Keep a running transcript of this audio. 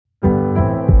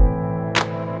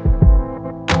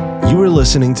You are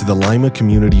listening to the Lima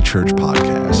Community Church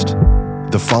podcast.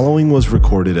 The following was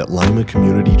recorded at Lima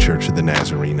Community Church of the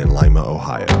Nazarene in Lima,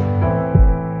 Ohio.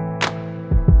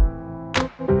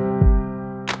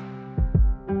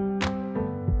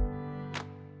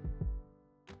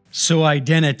 So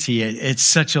identity, it's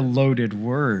such a loaded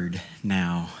word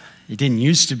now. It didn't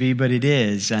used to be, but it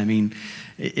is. I mean,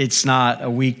 it's not a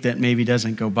week that maybe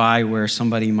doesn't go by where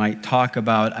somebody might talk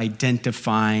about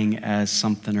identifying as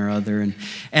something or other.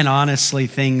 And honestly,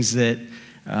 things that,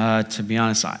 to be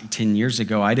honest, 10 years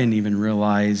ago, I didn't even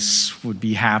realize would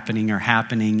be happening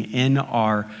in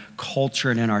our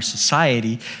culture and in our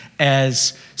society,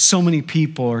 as so many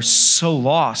people are so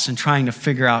lost in trying to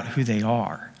figure out who they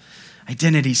are.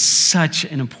 Identity is such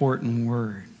an important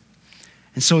word.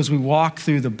 And so as we walk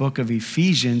through the book of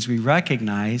Ephesians, we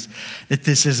recognize that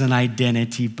this is an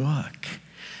identity book.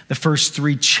 The first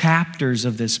 3 chapters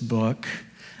of this book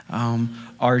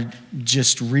are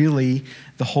just really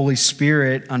the Holy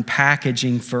Spirit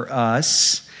unpackaging for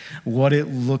us what it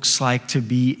looks like to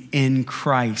be in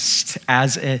Christ.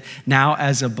 Now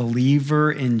as a believer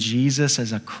in Jesus,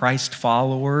 as a Christ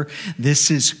follower,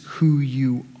 this is who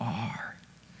you are.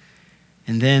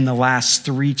 And then the last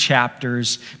 3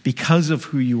 chapters, because of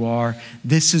who you are,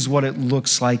 this is what it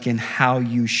looks like and how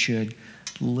you should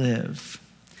live.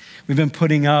 We've been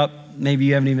putting up, maybe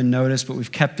you haven't even noticed, but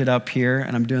we've kept it up here,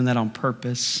 and I'm doing that on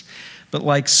purpose. But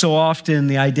like so often,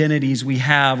 the identities we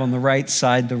have on the right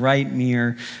side, the right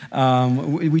mirror,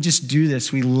 we just do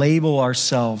this. We label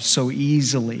ourselves so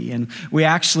easily, and we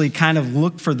actually kind of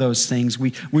look for those things.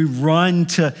 We run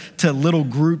to little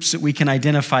groups that we can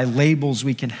identify, labels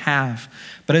we can have.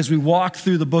 But as we walk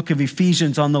through the book of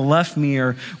Ephesians on the left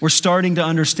mirror, we're starting to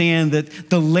understand that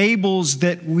the labels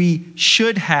that we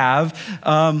should have,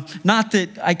 not that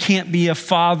I can't be a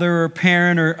father or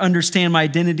parent or understand my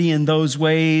identity in those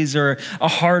ways, or a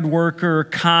hard worker or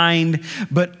kind,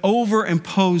 but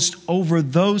overimposed over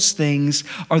those things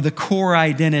are the core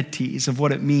identities of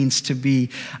what it means to be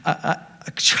a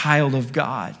child of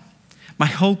God. My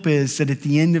hope is that at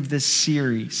the end of this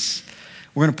series,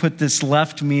 we're going to put this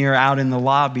left mirror out in the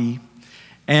lobby,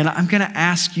 and I'm going to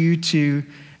ask you to,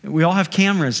 we all have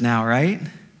cameras now, right?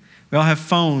 We all have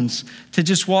phones, to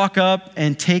just walk up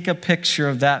and take a picture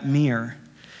of that mirror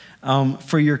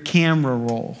for your camera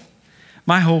roll.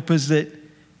 My hope is that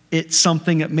it's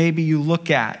something that maybe you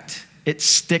look at. It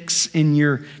sticks in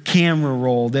your camera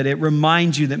roll, that it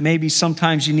reminds you that maybe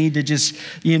sometimes you need to just,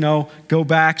 go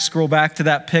back, scroll back to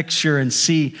that picture and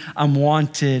see, I'm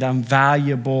wanted, I'm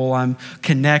valuable, I'm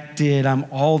connected, I'm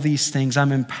all these things,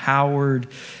 I'm empowered.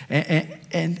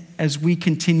 And as we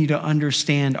continue to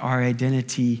understand our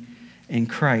identity in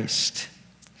Christ.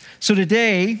 So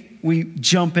today, we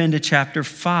jump into chapter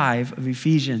 5 of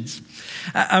Ephesians.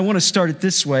 I want to start it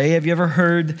this way. Have you ever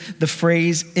heard the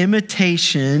phrase,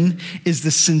 imitation is the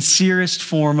sincerest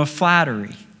form of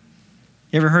flattery?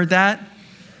 You ever heard that?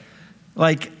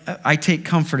 Like, I take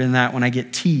comfort in that when I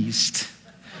get teased.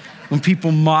 When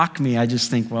people mock me, I just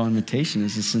think, well, imitation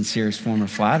is the sincerest form of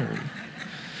flattery.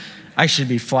 I should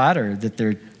be flattered that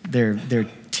they're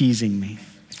teasing me.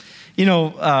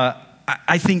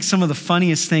 I think some of the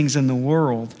funniest things in the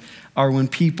world are when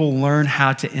people learn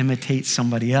how to imitate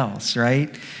somebody else,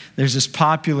 right? There's this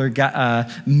popular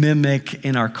mimic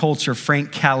in our culture,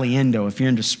 Frank Caliendo. If you're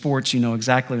into sports, you know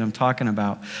exactly what I'm talking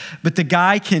about. But the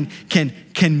guy can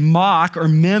mock or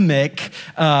mimic,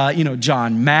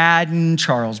 John Madden,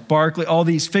 Charles Barkley, all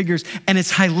these figures, and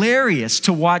it's hilarious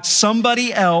to watch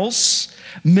somebody else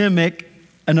mimic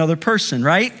another person,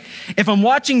 right? If I'm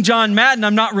watching John Madden,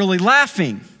 I'm not really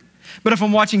laughing. But if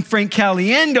I'm watching Frank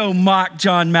Caliendo mock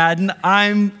John Madden,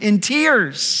 I'm in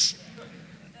tears.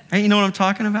 Right? You know what I'm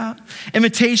talking about?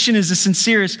 Imitation is the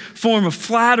sincerest form of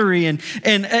flattery. And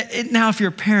now if you're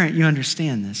a parent, you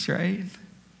understand this, right?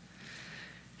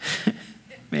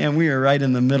 Man, we are right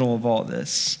in the middle of all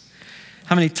this.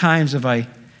 How many times have I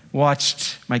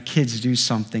watched my kids do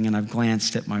something and I've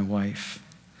glanced at my wife?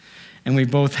 And we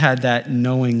both had that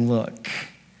knowing look.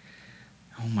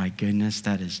 Oh my goodness,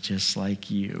 that is just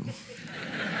like you.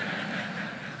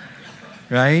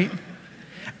 Right?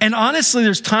 And honestly,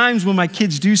 there's times when my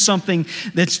kids do something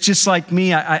that's just like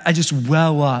me, I just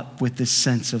well up with this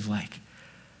sense of like,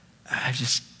 I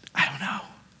don't know.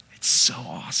 It's so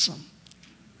awesome.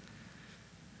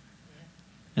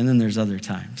 And then there's other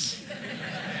times.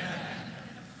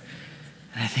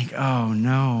 And I think, oh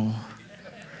no,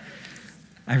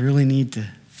 I really need to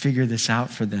figure this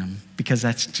out for them because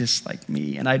that's just like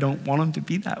me and I don't want them to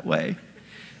be that way.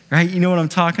 Right? You know what I'm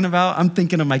talking about? I'm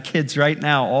thinking of my kids right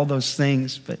now, all those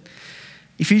things. But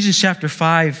Ephesians chapter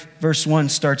 5, verse 1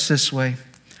 starts this way.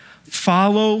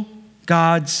 Follow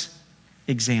God's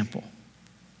example.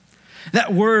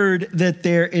 That word that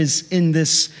there is in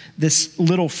this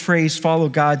little phrase, follow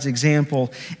God's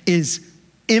example, is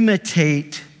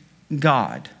imitate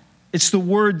God. It's the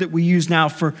word that we use now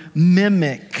for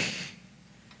mimic.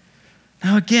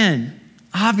 Now again,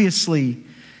 obviously,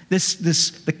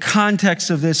 the context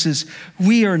of this is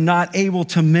we are not able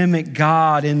to mimic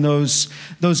God in those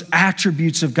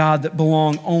attributes of God that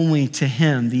belong only to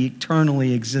him, the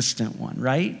eternally existent one,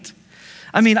 right?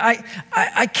 I mean,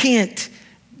 I can't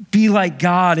be like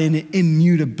God in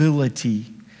immutability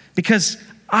because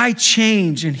I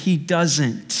change and he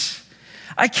doesn't.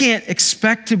 I can't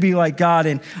expect to be like God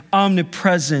in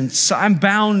omnipresence. I'm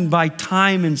bound by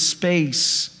time and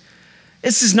space.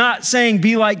 This is not saying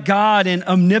be like God in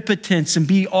omnipotence and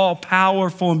be all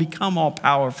powerful and become all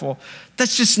powerful.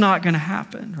 That's just not going to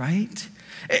happen, right?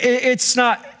 It's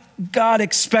not God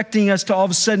expecting us to all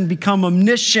of a sudden become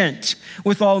omniscient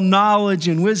with all knowledge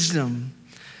and wisdom.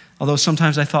 Although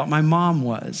sometimes I thought my mom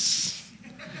was.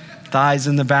 The eyes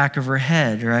in the back of her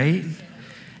head, right?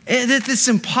 It's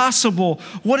impossible.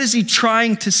 What is he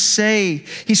trying to say?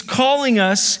 He's calling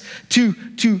us to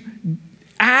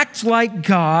act like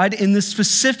God in the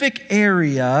specific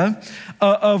area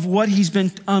of what he's been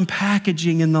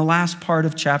unpackaging in the last part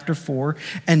of chapter 4,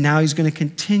 and now he's going to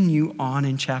continue on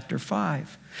in chapter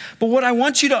 5. But what I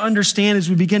want you to understand as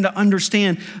we begin to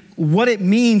understand what it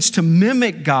means to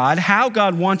mimic God, how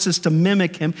God wants us to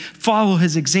mimic him, follow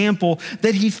his example,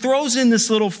 that he throws in this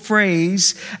little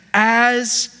phrase,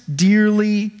 as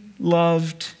dearly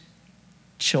loved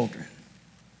children.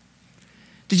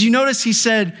 Did you notice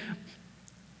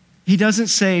he doesn't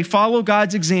say follow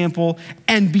God's example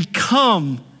and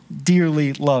become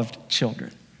dearly loved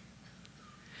children.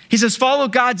 He says follow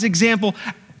God's example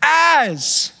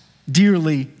as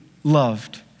dearly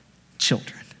loved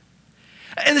children.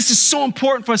 And this is so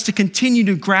important for us to continue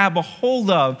to grab a hold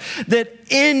of, that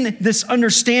in this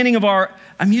understanding of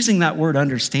I'm using that word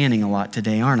understanding a lot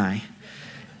today, aren't I?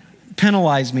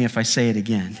 Penalize me if I say it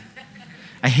again.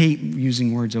 I hate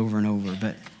using words over and over,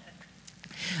 but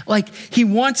like he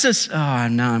wants us,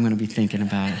 now I'm going to be thinking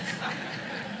about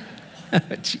it.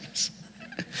 Jeez.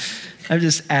 I've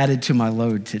just added to my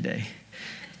load today.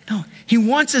 No, he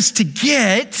wants us to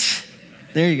get,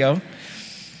 there you go,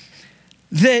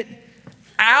 that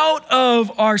out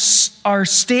of our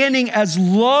standing as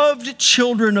loved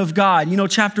children of God,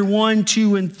 chapter 1,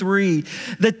 2, and 3,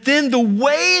 that then the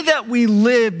way that we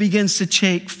live begins to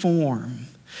take form.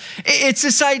 It's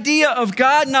this idea of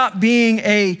God not being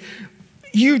a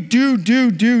you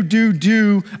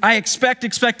do. I expect.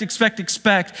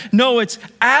 No, it's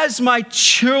as my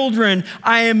children,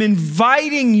 I am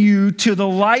inviting you to the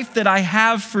life that I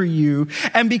have for you.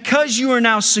 And because you are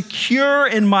now secure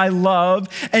in my love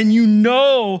and you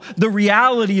know the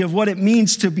reality of what it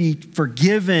means to be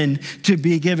forgiven, to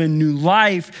be given new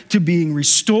life, to being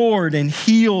restored and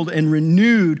healed and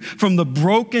renewed from the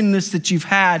brokenness that you've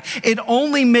had, it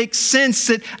only makes sense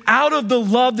that out of the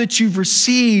love that you've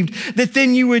received, that then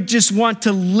you would just want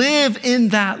to live in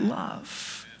that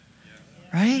love,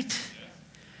 right?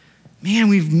 Man,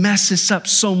 we've messed this up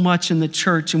so much in the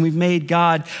church and we've made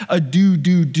God a do.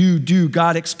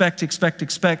 God expect.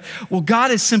 Well,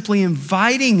 God is simply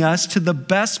inviting us to the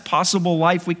best possible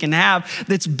life we can have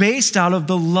that's based out of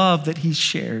the love that he's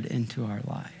shared into our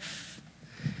life.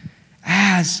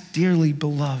 As dearly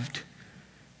beloved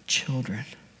children.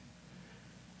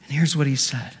 And here's what he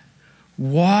said.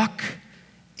 Walk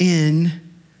in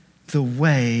the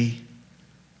way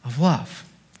of love.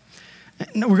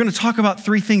 Now, we're going to talk about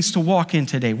 3 things to walk in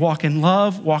today. Walk in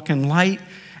love, walk in light,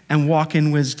 and walk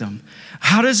in wisdom.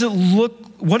 How does it look?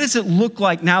 What does it look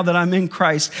like now that I'm in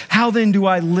Christ? How then do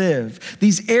I live?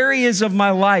 These areas of my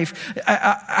life,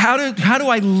 how do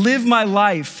I live my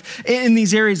life in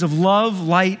these areas of love,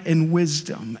 light, and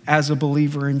wisdom as a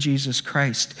believer in Jesus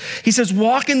Christ? He says,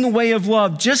 walk in the way of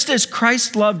love, just as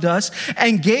Christ loved us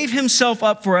and gave himself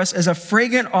up for us as a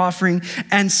fragrant offering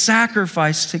and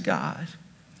sacrifice to God.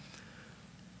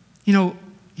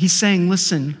 He's saying,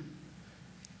 listen,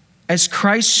 as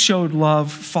Christ showed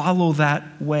love, follow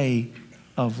that way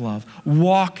of love.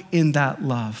 Walk in that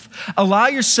love. Allow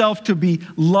yourself to be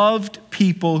loved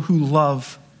people who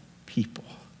love people.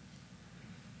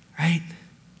 Right?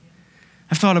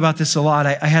 I've thought about this a lot.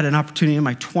 I had an opportunity in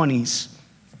my 20s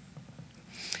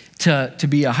to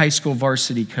be a high school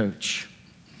varsity coach.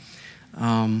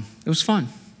 It was fun.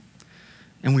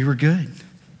 And we were good.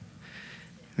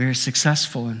 We were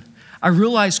successful. And I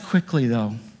realized quickly,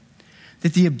 though,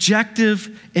 that the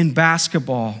objective in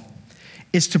basketball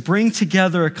is to bring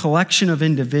together a collection of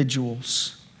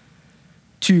individuals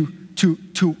to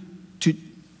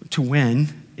to win,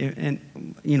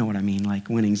 and you know what I mean, like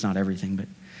winning's not everything, but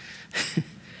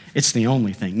it's the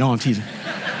only thing. No, I'm teasing.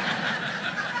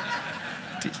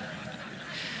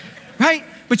 Right?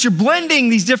 But you're blending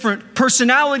these different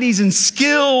personalities and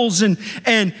skills and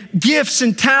gifts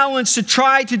and talents to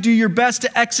try to do your best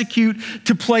to execute,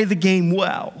 to play the game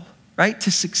well, right?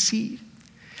 To succeed.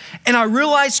 And I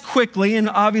realized quickly, and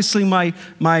obviously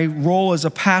my role as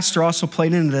a pastor also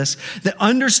played into this, that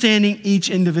understanding each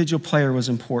individual player was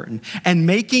important and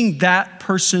making that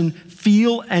person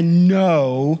feel and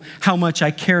know how much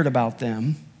I cared about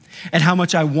them and how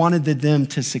much I wanted them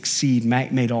to succeed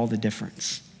made all the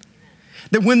difference.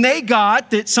 That when they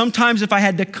got that sometimes if I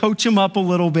had to coach them up a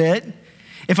little bit,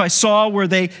 if I saw where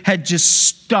they had just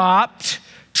stopped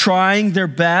trying their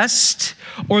best,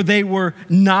 or they were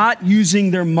not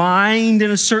using their mind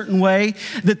in a certain way,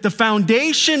 that the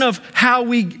foundation of how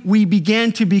we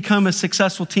began to become a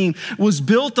successful team was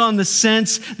built on the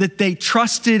sense that they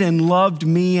trusted and loved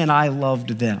me and I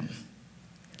loved them.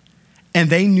 And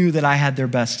they knew that I had their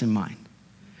best in mind.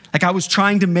 Like I was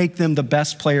trying to make them the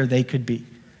best player they could be.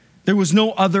 There was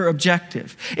no other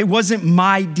objective. It wasn't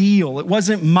my deal. It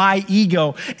wasn't my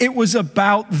ego. It was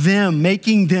about them,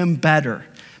 making them better.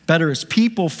 Better as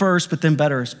people first, but then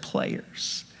better as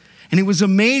players. And it was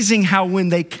amazing how when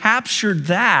they captured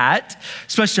that,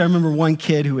 especially I remember one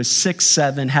kid who was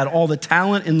 6'7", had all the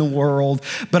talent in the world,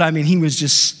 but I mean, he was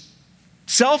just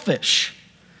selfish,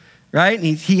 right?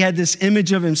 And he had this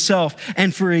image of himself.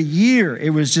 And for a year,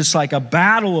 it was just like a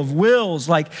battle of wills.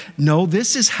 Like, no,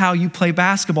 this is how you play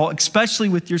basketball, especially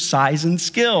with your size and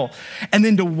skill. And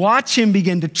then to watch him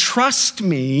begin to trust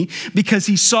me because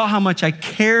he saw how much I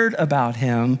cared about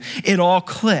him, it all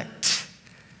clicked.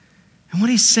 And what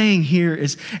he's saying here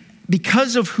is,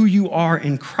 because of who you are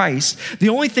in Christ, the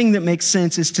only thing that makes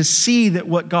sense is to see that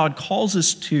what God calls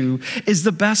us to is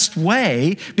the best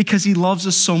way because he loves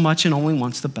us so much and only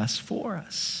wants the best for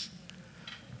us,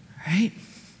 right?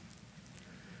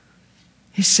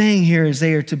 He's saying here is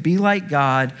they are to be like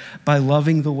God by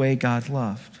loving the way God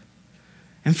loved.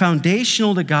 And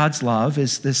foundational to God's love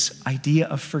is this idea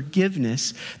of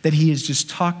forgiveness that he has just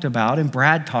talked about and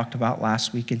Brad talked about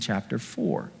last week in chapter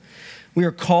 4. We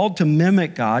are called to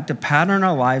mimic God, to pattern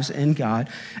our lives in God,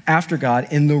 after God,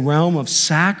 in the realm of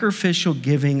sacrificial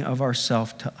giving of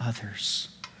ourselves to others.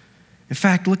 In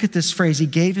fact, look at this phrase. He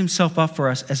gave himself up for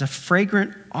us as a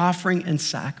fragrant offering and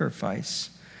sacrifice.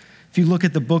 If you look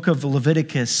at the book of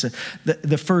Leviticus,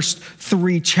 the first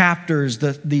 3 chapters,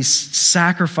 these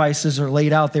sacrifices are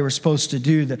laid out. They were supposed to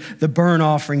do the burnt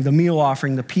offering, the meal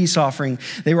offering, the peace offering.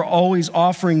 They were always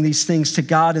offering these things to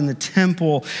God in the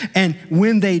temple. And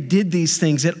when they did these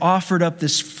things, it offered up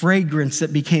this fragrance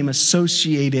that became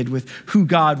associated with who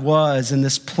God was and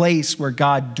this place where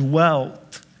God dwelt.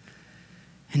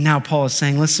 And now Paul is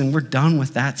saying, listen, we're done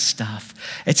with that stuff.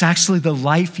 It's actually the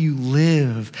life you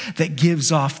live that gives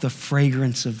off the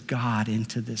fragrance of God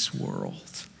into this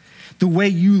world. The way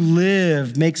you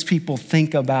live makes people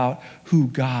think about who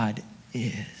God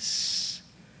is.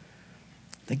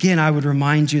 Again, I would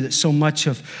remind you that so much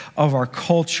of our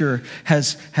culture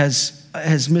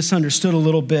has misunderstood a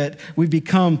little bit.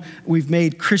 We've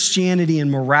made Christianity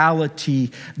and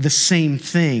morality the same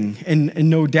thing. And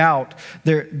no doubt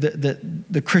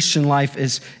the Christian life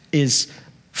is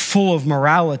full of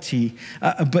morality,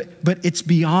 but it's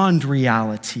beyond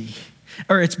reality.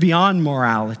 Or it's beyond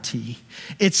morality.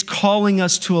 It's calling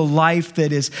us to a life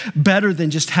that is better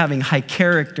than just having high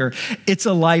character. It's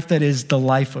a life that is the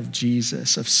life of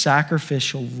Jesus, of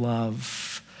sacrificial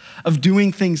love, of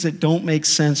doing things that don't make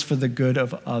sense for the good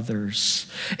of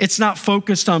others. It's not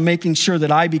focused on making sure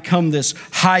that I become this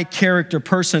high character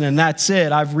person and that's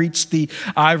it. I've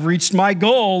reached my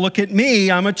goal. Look at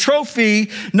me. I'm a trophy.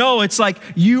 No, it's like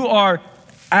you are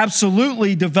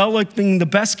absolutely developing the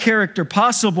best character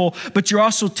possible, but you're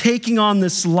also taking on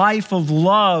this life of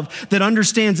love that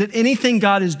understands that anything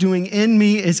God is doing in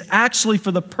me is actually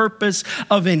for the purpose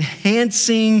of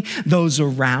enhancing those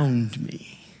around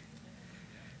me.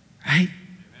 Right?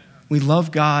 We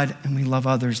love God and we love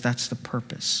others. That's the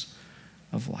purpose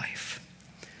of life.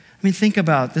 I mean, think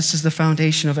about this is the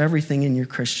foundation of everything in your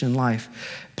Christian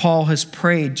life. Paul has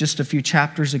prayed just a few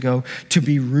chapters ago to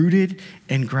be rooted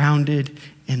and grounded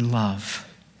in love.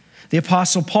 The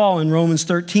Apostle Paul in Romans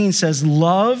 13 says,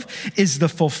 love is the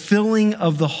fulfilling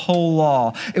of the whole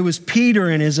law. It was Peter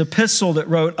in his epistle that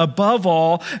wrote, above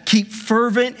all, keep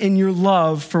fervent in your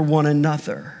love for one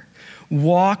another.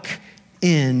 Walk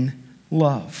in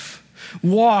love.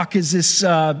 Walk is this,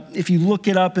 if you look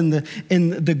it up in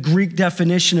the Greek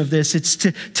definition of this, it's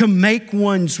to make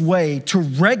one's way, to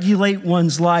regulate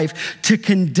one's life, to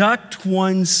conduct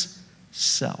one's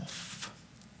self.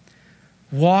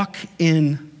 Walk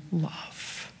in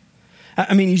love.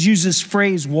 I mean, he's used this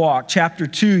phrase, walk. Chapter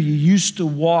 2, you used to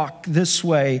walk this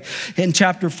way. In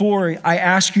chapter 4, I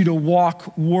ask you to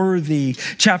walk worthy.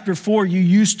 Chapter 4, you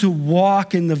used to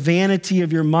walk in the vanity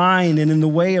of your mind and in the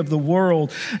way of the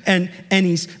world. And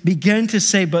he's begun to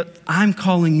say, but I'm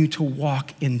calling you to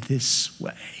walk in this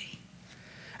way.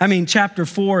 I mean, chapter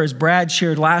 4, as Brad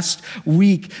shared last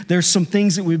week, there's some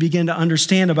things that we begin to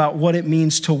understand about what it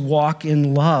means to walk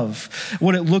in love,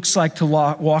 what it looks like to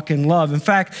walk in love. In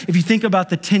fact, if you think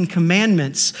about the 10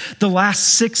 commandments, the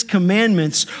last 6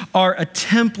 commandments are a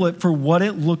template for what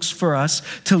it looks for us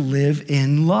to live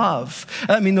in love.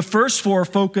 I mean, the first 4 are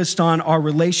focused on our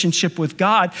relationship with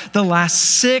God. The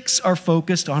last 6 are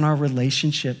focused on our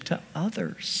relationship to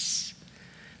others.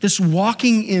 This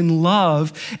walking in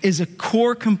love is a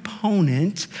core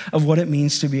component of what it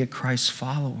means to be a Christ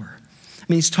follower. I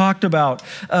mean, he's talked about,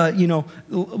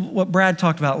 what Brad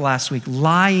talked about last week,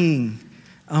 lying,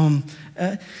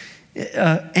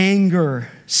 anger,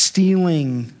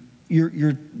 stealing,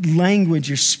 your language,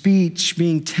 your speech,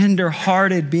 being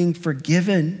tenderhearted, being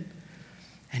forgiven.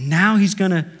 And now he's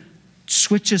going to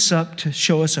switch us up to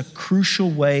show us a crucial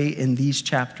way in these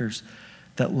chapters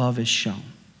that love is shown.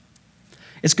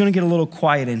 It's going to get a little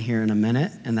quiet in here in a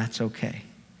minute, and that's okay.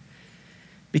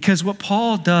 Because what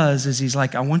Paul does is he's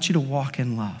like, I want you to walk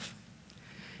in love.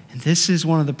 And this is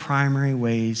one of the primary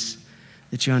ways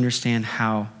that you understand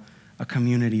how a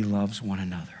community loves one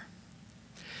another.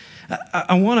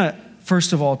 I want to,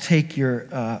 first of all, take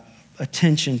your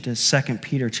attention to 2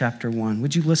 Peter chapter 1.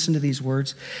 Would you listen to these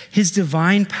words? His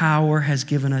divine power has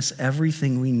given us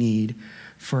everything we need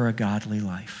for a godly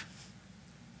life.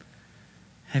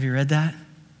 Have you read that?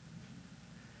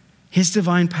 His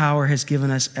divine power has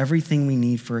given us everything we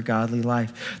need for a godly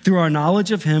life through our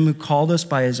knowledge of him who called us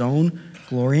by his own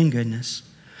glory and goodness.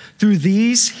 Through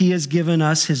these, he has given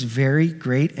us his very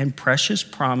great and precious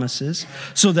promises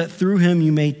so that through him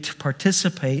you may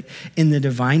participate in the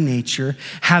divine nature,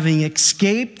 having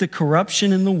escaped the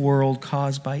corruption in the world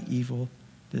caused by evil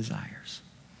desires.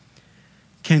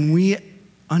 Can we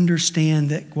understand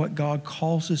that what God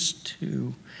calls us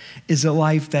to is a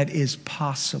life that is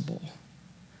possible?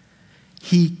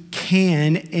 He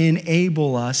can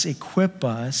enable us, equip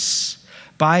us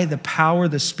by the power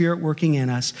of the Spirit working in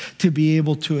us to be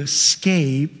able to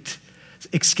escape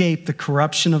the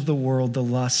corruption of the world, the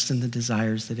lusts and the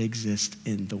desires that exist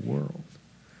in the world.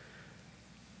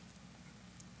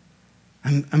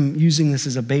 I'm using this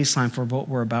as a baseline for what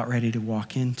we're about ready to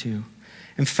walk into.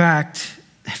 In fact,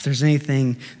 if there's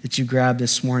anything that you grab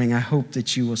this morning, I hope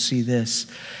that you will see this.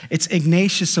 It's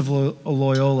Ignatius of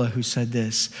Loyola who said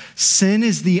this: sin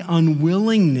is the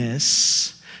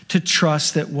unwillingness to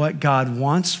trust that what God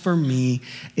wants for me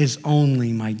is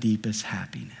only my deepest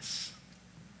happiness.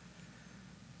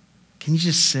 Can you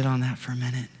just sit on that for a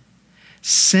minute?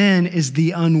 Sin is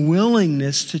the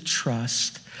unwillingness to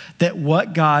trust that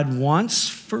what God wants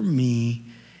for me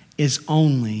is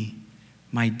only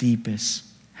my deepest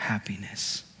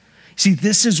happiness. See,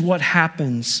 this is what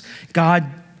happens. God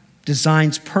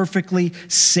designs perfectly,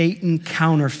 Satan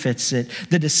counterfeits it.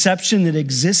 The deception that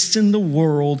exists in the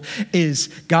world is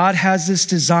God has this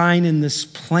design and this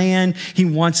plan. He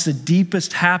wants the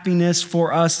deepest happiness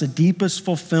for us, the deepest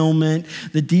fulfillment,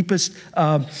 the deepest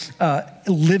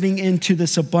living into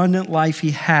this abundant life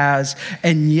he has.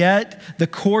 And yet the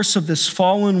course of this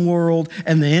fallen world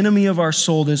and the enemy of our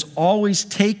soul is always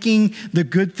taking the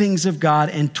good things of God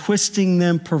and twisting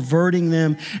them, perverting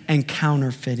them, and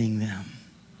counterfeiting them.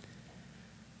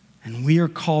 And we are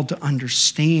called to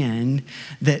understand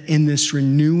that in this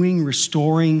renewing,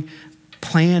 restoring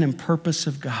plan and purpose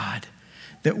of God,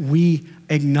 that we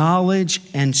acknowledge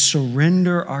and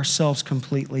surrender ourselves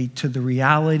completely to the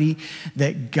reality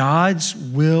that God's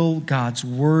will, God's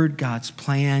word, God's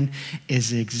plan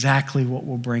is exactly what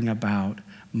will bring about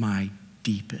my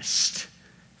deepest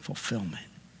fulfillment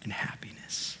and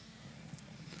happiness.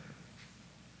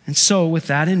 And so with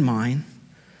that in mind,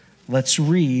 let's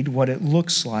read what it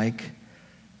looks like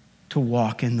to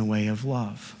walk in the way of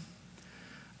love.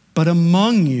 But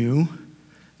among you,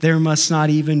 there must not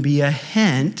even be a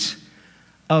hint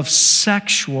of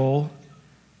sexual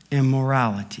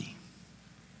immorality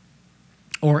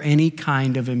or any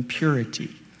kind of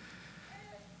impurity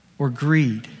or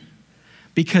greed,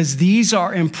 because these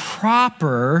are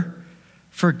improper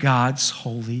for God's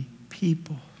holy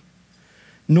people.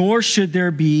 Nor should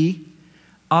there be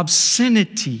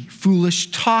obscenity, foolish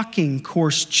talking,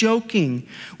 coarse joking,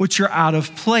 which are out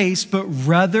of place, but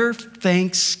rather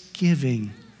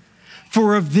thanksgiving.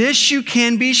 For of this you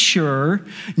can be sure,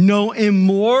 no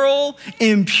immoral,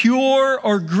 impure,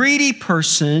 or greedy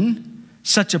person,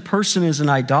 such a person is an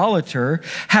idolater,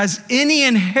 has any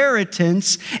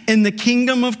inheritance in the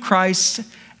kingdom of Christ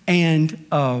and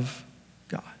of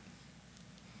God.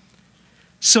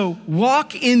 So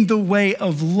walk in the way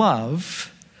of love.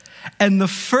 And the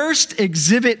first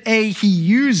exhibit A he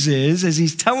uses as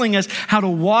he's telling us how to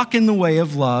walk in the way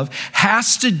of love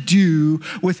has to do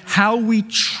with how we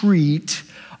treat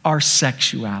our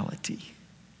sexuality.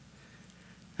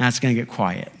 Now it's going to get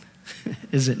quiet,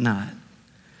 is it not?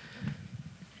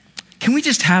 Can we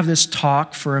just have this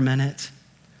talk for a minute?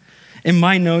 In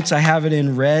my notes, I have it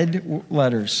in red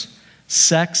letters,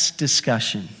 sex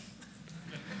discussion.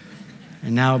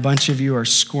 And now a bunch of you are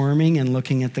squirming and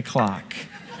looking at the clock.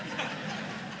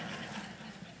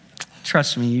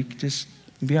 Trust me, you can just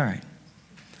be all right.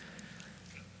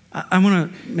 I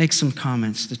want to make some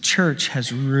comments. The church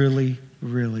has really,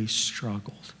 really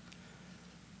struggled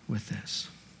with this.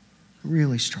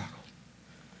 Really struggled.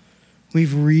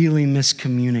 We've really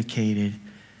miscommunicated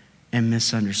and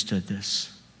misunderstood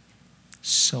this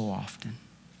so often.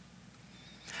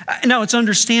 Now, it's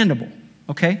understandable,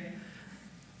 okay?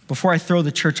 Before I throw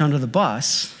the church under the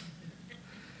bus,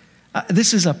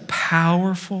 this is a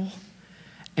powerful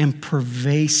and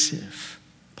pervasive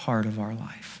part of our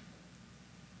life.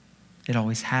 It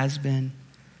always has been,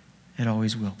 it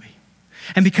always will be.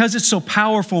 And because it's so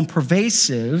powerful and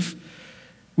pervasive,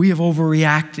 we have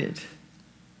overreacted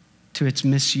to its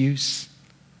misuse.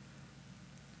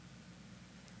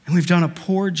 And we've done a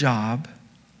poor job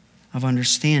of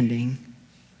understanding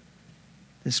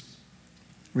this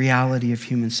reality of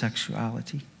human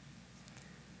sexuality.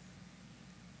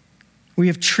 We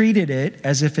have treated it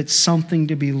as if it's something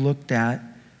to be looked at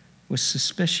with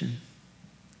suspicion.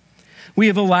 We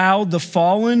have allowed the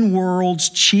fallen world's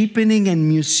cheapening and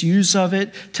misuse of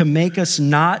it to make us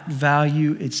not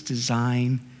value its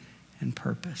design and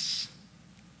purpose.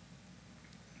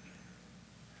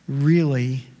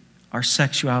 Really, our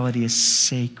sexuality is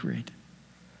sacred.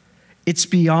 It's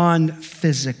beyond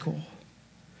physical.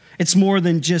 It's more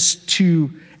than just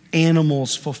two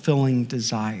animals fulfilling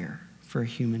desire for a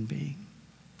human being.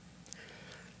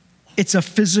 It's a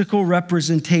physical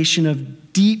representation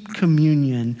of deep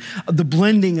communion, of the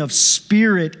blending of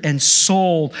spirit and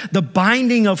soul, the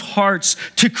binding of hearts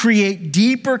to create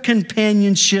deeper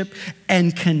companionship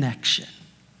and connection.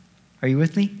 Are you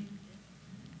with me?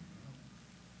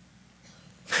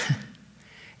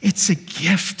 It's a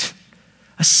gift,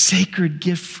 a sacred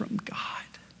gift from God.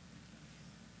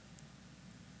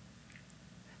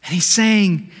 And he's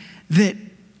saying that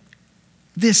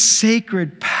this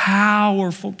sacred,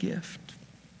 powerful gift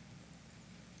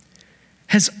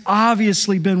has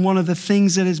obviously been one of the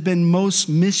things that has been most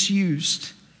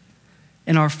misused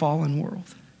in our fallen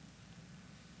world.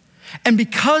 And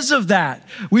because of that,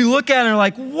 we look at it and are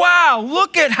like, wow,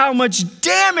 look at how much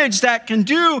damage that can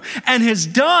do and has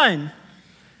done.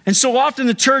 And so often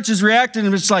the church has reacted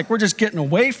and it's like, we're just getting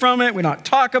away from it. We don't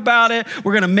talk about it.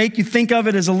 We're going to make you think of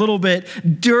it as a little bit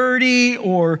dirty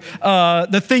or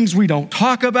the things we don't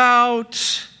talk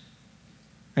about.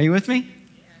 Are you with me?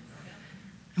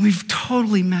 And we've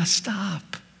totally messed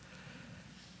up.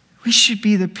 We should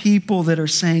be the people that are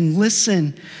saying,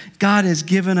 listen, God has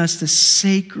given us this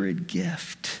sacred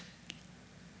gift.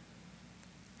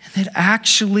 And that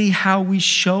actually how we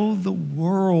show the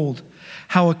world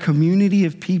how a community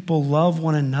of people love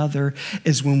one another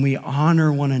is when we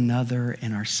honor one another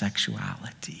in our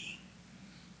sexuality.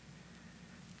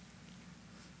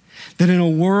 That in a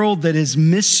world that is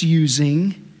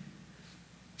misusing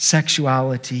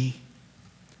sexuality,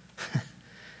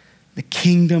 the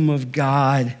kingdom of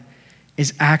God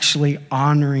is actually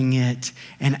honoring it,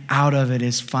 and out of it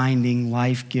is finding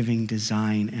life-giving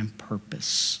design and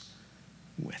purpose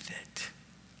with it.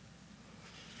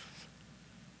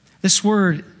 This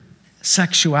word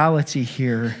sexuality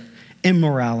here,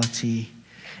 immorality,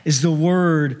 is the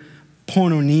word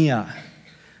porneia,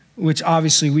 which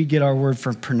obviously we get our word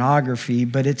from pornography,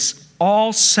 but it's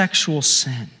all sexual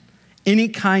sin, any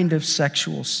kind of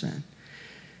sexual sin.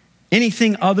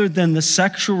 Anything other than the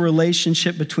sexual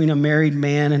relationship between a married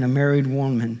man and a married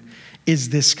woman is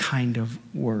this kind of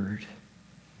word.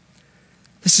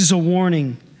 This is a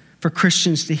warning for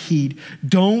Christians to heed.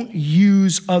 Don't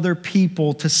use other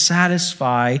people to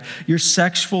satisfy your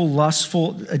sexual,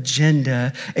 lustful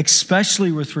agenda,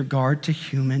 especially with regard to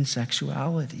human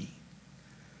sexuality.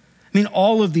 I mean,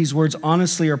 all of these words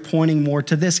honestly are pointing more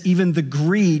to this. Even the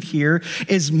greed here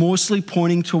is mostly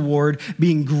pointing toward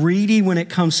being greedy when it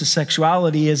comes to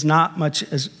sexuality as not much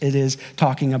as it is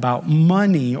talking about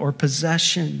money or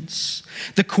possessions.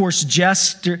 The coarse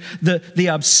jest, the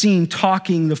obscene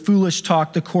talking, the foolish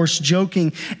talk, the coarse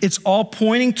joking, it's all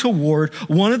pointing toward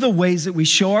one of the ways that we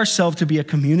show ourselves to be a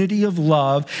community of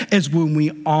love is when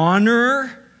we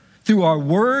honor through our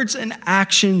words and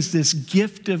actions, this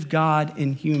gift of God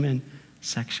in human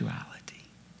sexuality.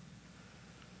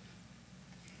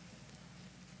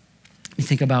 You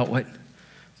think about what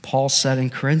Paul said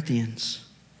in Corinthians.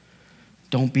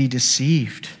 Don't be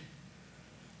deceived.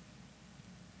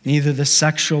 Neither the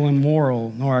sexual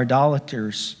immoral, nor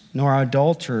idolaters, nor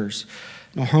adulterers,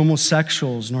 nor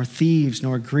homosexuals, nor thieves,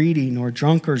 nor greedy, nor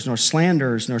drunkards, nor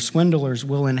slanderers, nor swindlers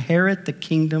will inherit the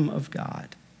kingdom of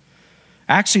God.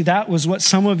 Actually, that was what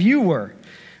some of you were.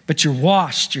 But you're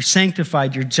washed, you're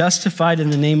sanctified, you're justified in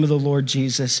the name of the Lord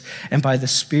Jesus and by the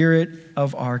Spirit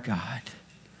of our God.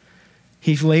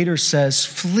 He later says,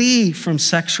 flee from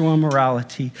sexual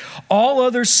immorality. All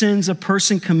other sins a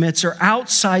person commits are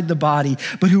outside the body,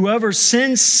 but whoever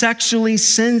sins sexually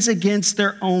sins against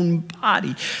their own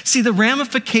body. See, the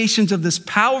ramifications of this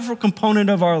powerful component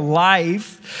of our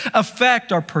life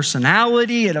affect our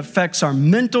personality. It affects our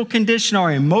mental condition,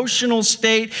 our emotional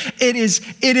state. It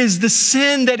is the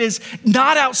sin that is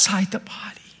not outside the body.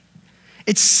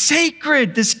 It's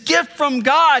sacred, this gift from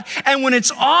God. And when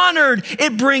it's honored,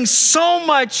 it brings so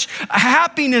much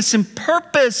happiness and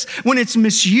purpose. When it's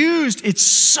misused, it's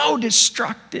so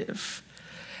destructive.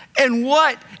 And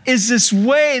what is this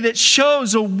way that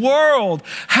shows a world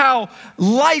how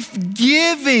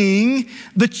life-giving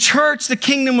the church, the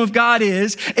kingdom of God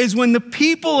is when the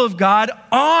people of God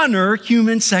honor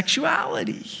human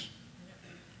sexuality.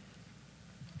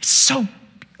 It's so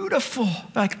beautiful.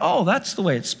 Like, oh, that's the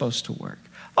way it's supposed to work.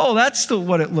 Oh, that's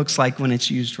what it looks like when it's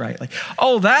used rightly.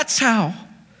 Oh, that's how.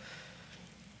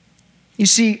 You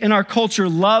see, in our culture,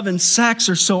 love and sex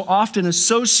are so often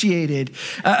associated.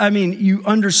 You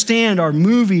understand our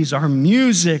movies, our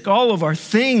music, all of our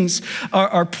things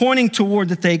are pointing toward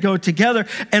that they go together.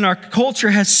 And our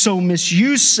culture has so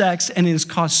misused sex, and it has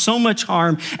caused so much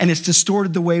harm, and it's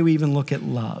distorted the way we even look at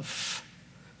love.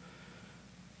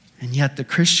 And yet the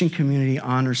Christian community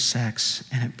honors sex,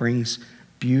 and it brings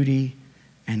beauty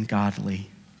and godly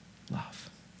love.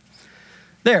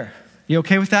 There, you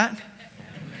okay with that?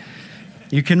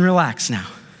 You can relax now.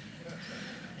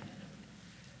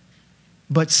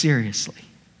 But seriously,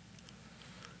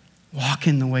 walk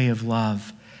in the way of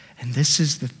love. And this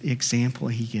is the example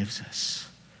he gives us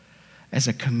as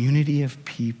a community of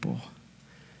people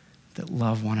that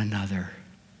love one another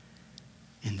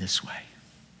in this way.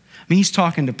 He's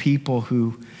talking to people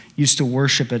who used to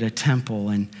worship at a temple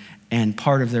and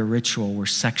part of their ritual were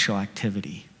sexual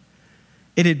activity.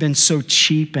 It had been so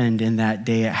cheapened in that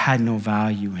day, it had no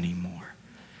value anymore.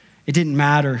 It didn't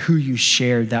matter who you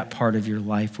shared that part of your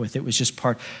life with. It was just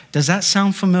part. Does that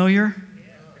sound familiar?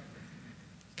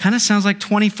 Kind of sounds like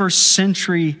 21st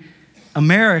century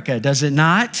America, does it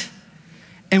not?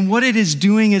 And what it is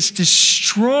doing is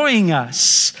destroying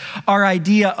us, our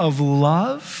idea of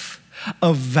love,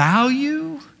 of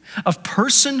value, of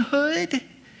personhood.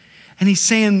 And he's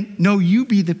saying, no, you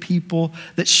be the people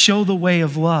that show the way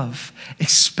of love,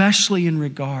 especially in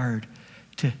regard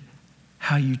to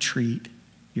how you treat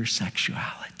your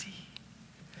sexuality.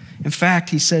 In fact,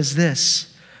 he says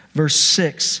this, verse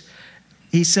 6.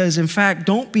 He says, in fact,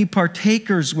 don't be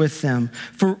partakers with them.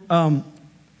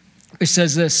 It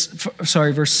says this,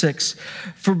 verse 6.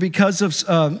 For because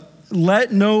of...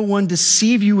 let no one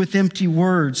deceive you with empty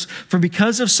words, for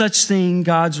because of such thing,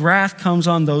 God's wrath comes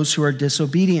on those who are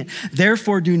disobedient.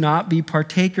 Therefore, do not be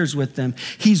partakers with them.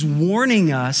 He's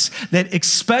warning us that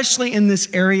especially in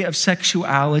this area of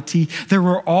sexuality, there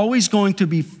are always going to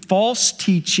be false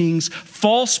teachings,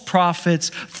 false prophets,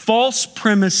 false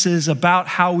premises about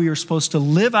how we are supposed to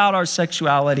live out our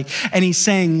sexuality. And he's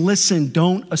saying, listen,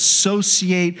 don't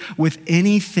associate with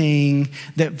anything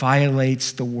that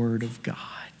violates the word of God.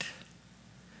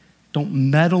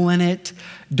 Don't meddle in it.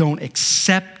 Don't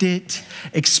accept it.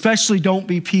 Especially don't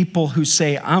be people who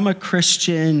say, I'm a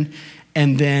Christian,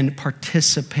 and then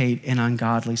participate in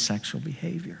ungodly sexual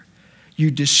behavior. You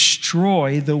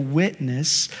destroy the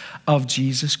witness of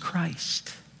Jesus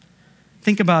Christ.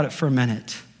 Think about it for a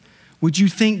minute. Would you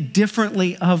think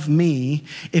differently of me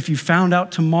if you found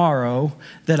out tomorrow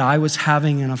that I was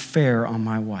having an affair on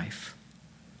my wife?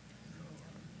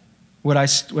 Would I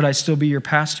still be your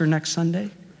pastor next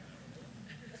Sunday?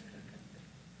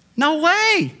 No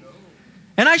way.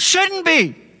 And I shouldn't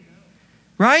be,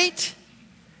 right?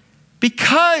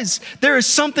 Because there is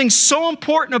something so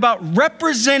important about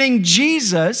representing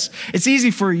Jesus. It's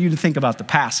easy for you to think about the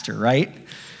pastor, right?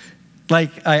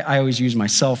 Like, I always use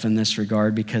myself in this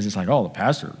regard because it's like, oh, the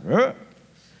pastor.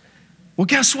 Well,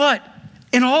 guess what?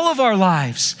 In all of our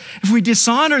lives, if we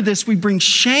dishonor this, we bring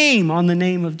shame on the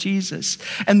name of Jesus.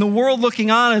 And the world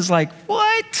looking on is like,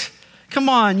 what? Come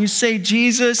on, you say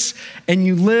Jesus and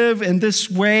you live in this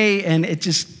way and it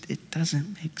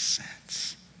doesn't make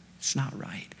sense. It's not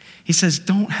right. He says,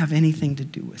 don't have anything to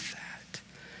do with that.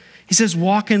 He says,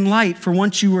 walk in light, for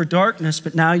once you were darkness,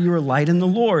 but now you are light in the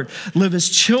Lord. Live as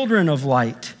children of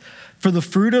light. For the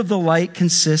fruit of the light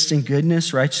consists in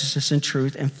goodness, righteousness, and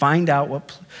truth, and find out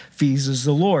what pleases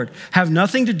the Lord. Have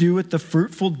nothing to do with the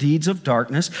fruitful deeds of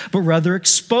darkness, but rather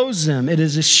expose them. It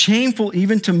is shameful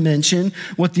even to mention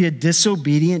what the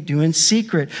disobedient do in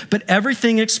secret. But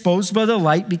everything exposed by the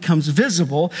light becomes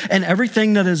visible, and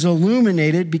everything that is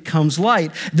illuminated becomes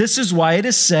light. This is why it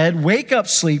is said, wake up,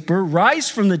 sleeper, rise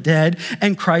from the dead,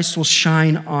 and Christ will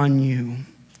shine on you.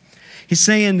 He's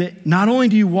saying that not only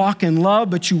do you walk in love,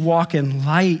 but you walk in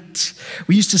light.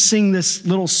 We used to sing this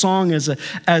little song as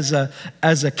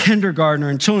a kindergartner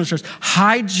in children's church.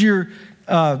 Hide your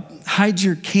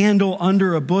candle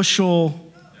under a bushel.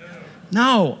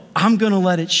 No, I'm going to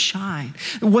let it shine.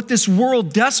 What this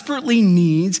world desperately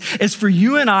needs is for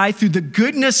you and I, through the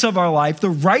goodness of our life, the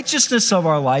righteousness of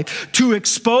our life, to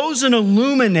expose and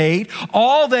illuminate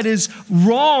all that is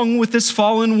wrong with this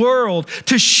fallen world,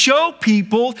 to show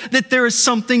people that there is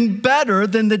something better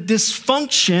than the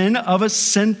dysfunction of a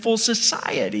sinful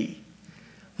society.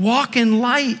 Walk in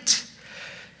light.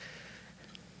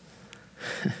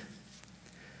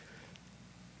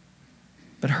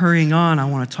 But hurrying on, I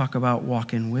want to talk about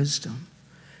walk in wisdom.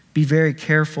 Be very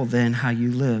careful then how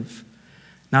you live,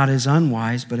 not as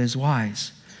unwise, but as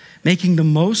wise, making the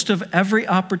most of every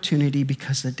opportunity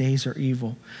because the days are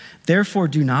evil. Therefore,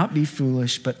 do not be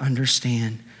foolish, but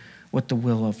understand what the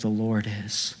will of the Lord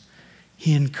is.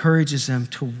 He encourages them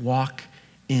to walk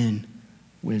in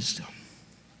wisdom.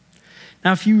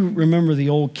 Now, if you remember the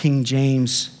old King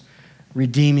James,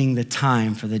 redeeming the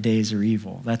time for the days are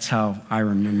evil. That's how I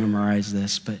memorize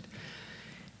this. But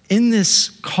in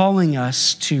this calling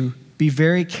us to be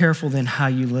very careful then how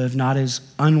you live, not as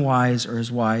unwise or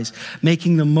as wise,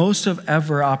 making the most of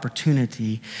every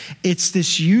opportunity, it's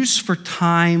this use for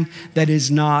time that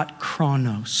is not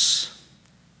chronos.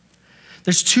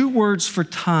 There's two words for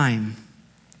time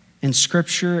in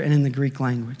Scripture and in the Greek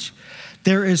language.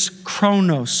 There is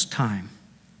chronos time.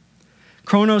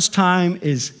 Chronos time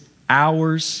is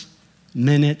hours,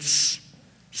 minutes,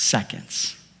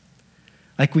 seconds.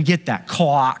 Like we get that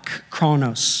clock,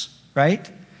 chronos, right?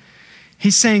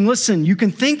 He's saying, listen, you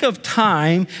can think of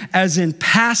time as in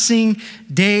passing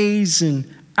days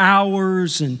and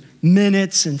hours and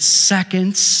minutes and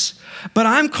seconds, but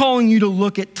I'm calling you to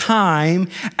look at time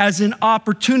as an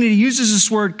opportunity. He uses this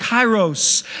word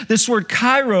kairos. This word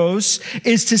kairos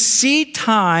is to see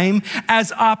time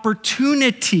as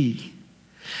opportunity.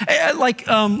 Let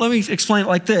me explain it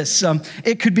like this.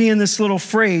 It could be in this little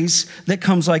phrase that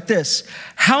comes like this.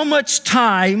 How much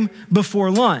time before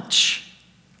lunch?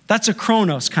 That's a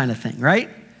chronos kind of thing,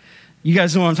 right? You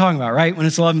guys know what I'm talking about, right? When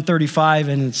it's 11:35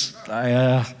 and it's,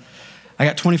 I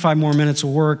got 25 more minutes of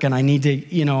work and I need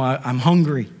to, I'm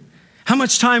hungry. How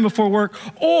much time before work?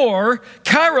 Or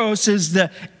kairos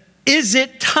is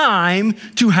it time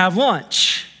to have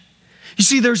lunch? You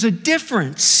see, there's a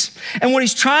difference. And what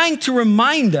he's trying to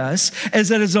remind us is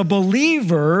that as a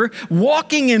believer,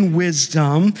 walking in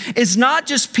wisdom is not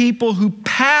just people who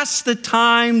pass the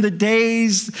time, the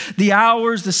days, the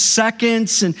hours, the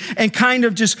seconds, and kind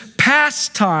of just pass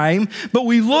time, but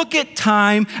we look at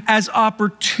time as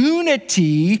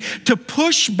opportunity to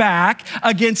push back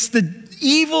against the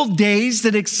evil days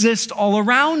that exist all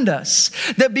around us.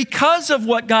 That because of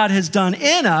what God has done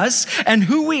in us and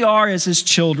who we are as his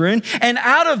children, and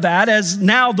out of that, as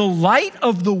now the light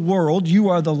of the world, you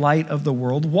are the light of the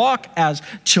world, walk as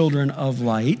children of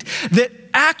light, that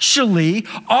actually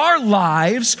our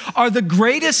lives are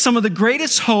some of the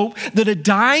greatest hope that a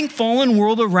dying, fallen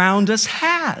world around us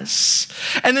has.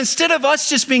 And instead of us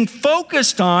just being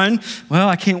focused on, well,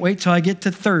 I can't wait till I get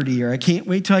to 30, or I can't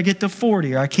wait till I get to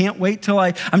 40, or I can't wait till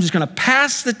I'm just going to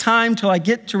pass the time till I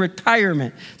get to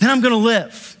retirement, then I'm going to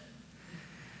live.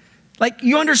 Like,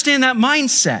 you understand that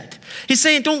mindset. He's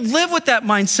saying, don't live with that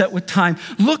mindset with time.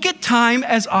 Look at time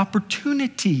as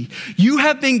opportunity. You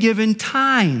have been given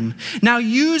time. Now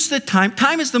use the time.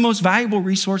 Time is the most valuable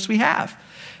resource we have,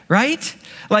 right?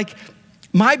 Like,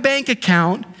 my bank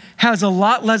account has a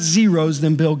lot less zeros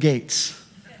than Bill Gates,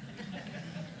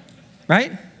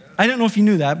 right? I don't know if you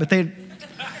knew that, but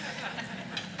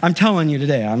I'm telling you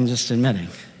today, I'm just admitting.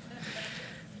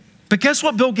 But guess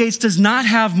what Bill Gates does not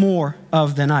have more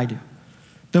of than I do?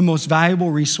 The most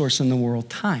valuable resource in the world,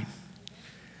 time.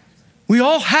 We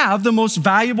all have the most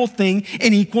valuable thing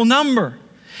in equal number.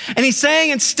 And he's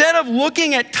saying instead of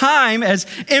looking at time as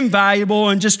invaluable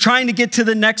and just trying to get to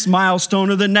the next milestone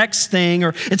or the next thing,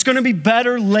 or it's going to be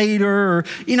better later, or,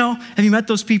 have you met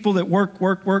those people that work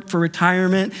for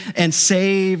retirement and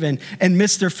save and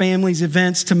miss their family's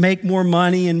events to make more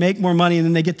money, and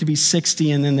then they get to be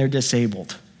 60 and then they're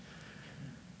disabled?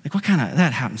 Like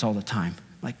that happens all the time.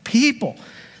 Like people,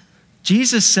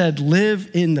 Jesus said,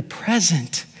 live in the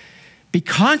present. Be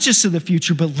conscious of the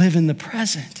future, but live in the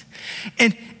present.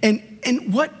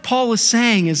 And what Paul is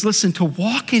saying is, listen, to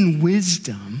walk in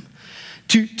wisdom,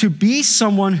 to be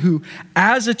someone who,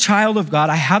 as a child of God,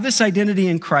 I have this identity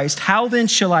in Christ, how then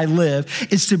shall I live,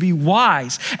 is to be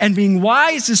wise. And being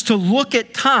wise is to look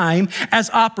at time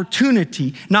as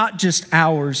opportunity, not just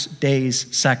hours,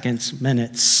 days, seconds,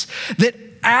 minutes. That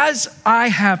as I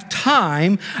have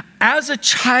time, as a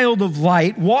child of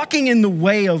light, walking in the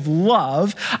way of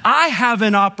love, I have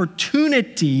an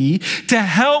opportunity to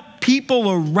help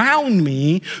people around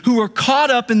me who are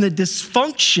caught up in the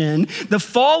dysfunction, the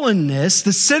fallenness,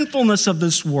 the sinfulness of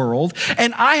this world,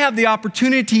 and I have the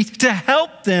opportunity to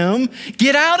help them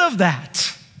get out of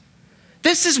that.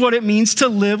 This is what it means to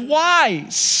live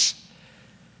wise.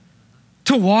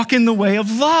 To walk in the way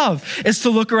of love is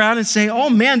to look around and say, oh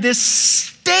man, this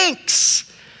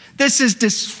stinks. This is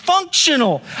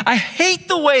dysfunctional. I hate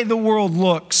the way the world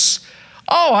looks.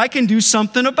 Oh, I can do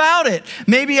something about it.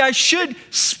 Maybe I should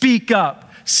speak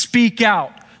up, speak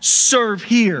out, serve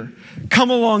here, come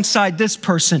alongside this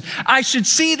person. I should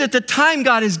see that the time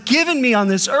God has given me on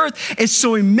this earth is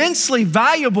so immensely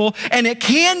valuable, and it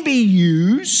can be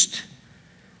used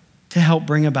to help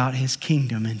bring about his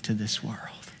kingdom into this world.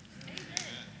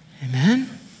 Amen?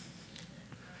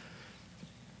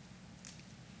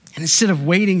 And instead of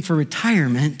waiting for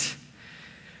retirement,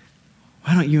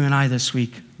 why don't you and I this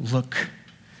week look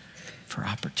for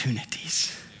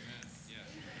opportunities?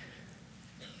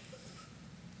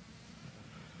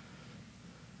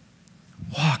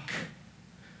 Walk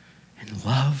in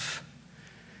love.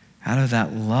 Out of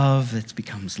that love that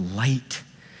becomes light.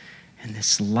 And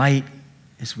this light,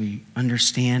 as we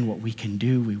understand what we can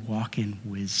do, we walk in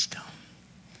wisdom.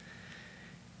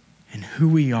 And who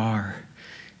we are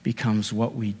becomes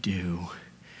what we do.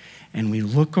 And we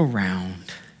look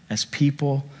around as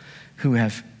people who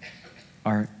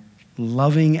are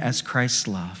loving as Christ's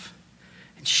love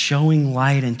and showing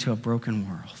light into a broken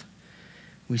world.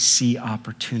 We see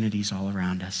opportunities all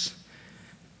around us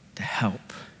to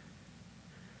help,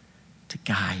 to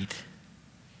guide,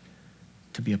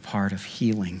 to be a part of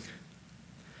healing,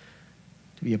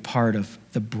 to be a part of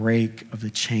the break of the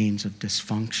chains of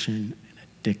dysfunction,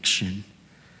 addiction,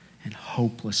 and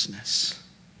hopelessness,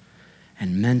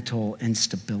 and mental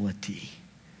instability,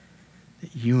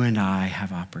 that you and I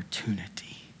have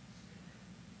opportunity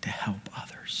to help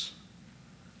others.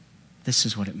 This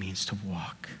is what it means to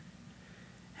walk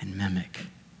and mimic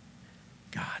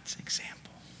God's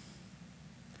example.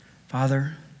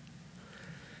 Father,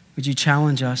 would you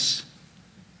challenge us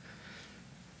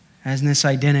as in this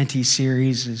identity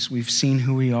series, as we've seen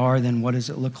who we are, then what does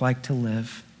it look like to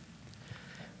live?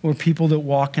 We're people that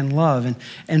walk in love.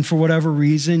 And for whatever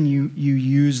reason, you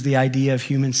use the idea of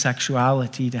human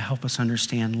sexuality to help us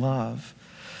understand love.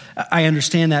 I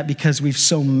understand that because we've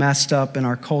so messed up in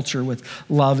our culture with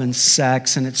love and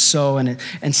sex, and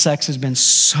sex has been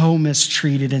so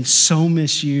mistreated and so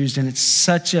misused, and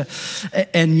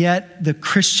and yet the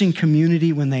Christian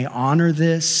community, when they honor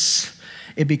this,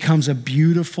 it becomes a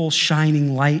beautiful,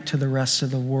 shining light to the rest of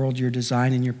the world, your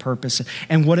design and your purpose,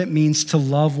 and what it means to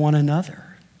love one another.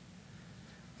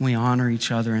 We honor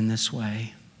each other in this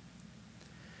way.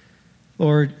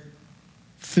 Lord,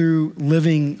 through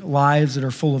living lives that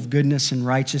are full of goodness and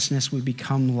righteousness, we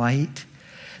become light.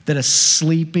 That a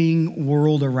sleeping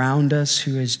world around us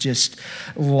who is just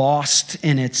lost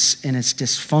in its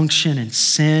dysfunction and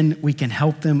sin, we can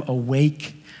help them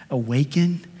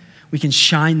awaken. We can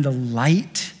shine the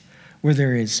light where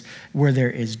there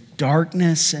is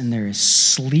darkness and there is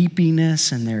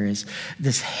sleepiness and there is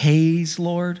this haze,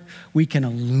 Lord. We can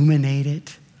illuminate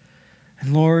it.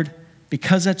 And Lord,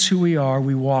 because that's who we are,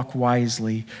 we walk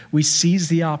wisely. We seize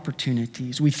the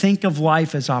opportunities. We think of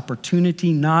life as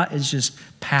opportunity, not as just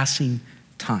passing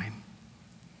time.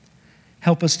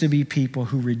 Help us to be people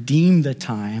who redeem the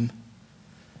time,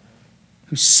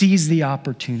 who seize the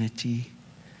opportunity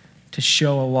to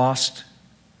show a lost,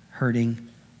 hurting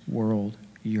world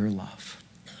your love.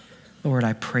 Lord,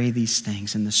 I pray these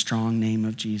things in the strong name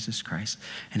of Jesus Christ.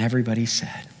 And everybody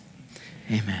said,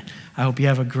 amen. I hope you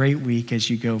have a great week as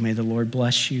you go. May the Lord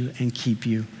bless you and keep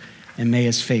you, and may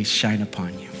his face shine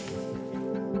upon you.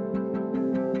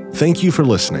 Thank you for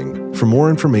listening. For more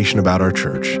information about our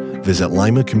church, visit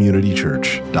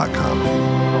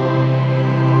limacommunitychurch.com.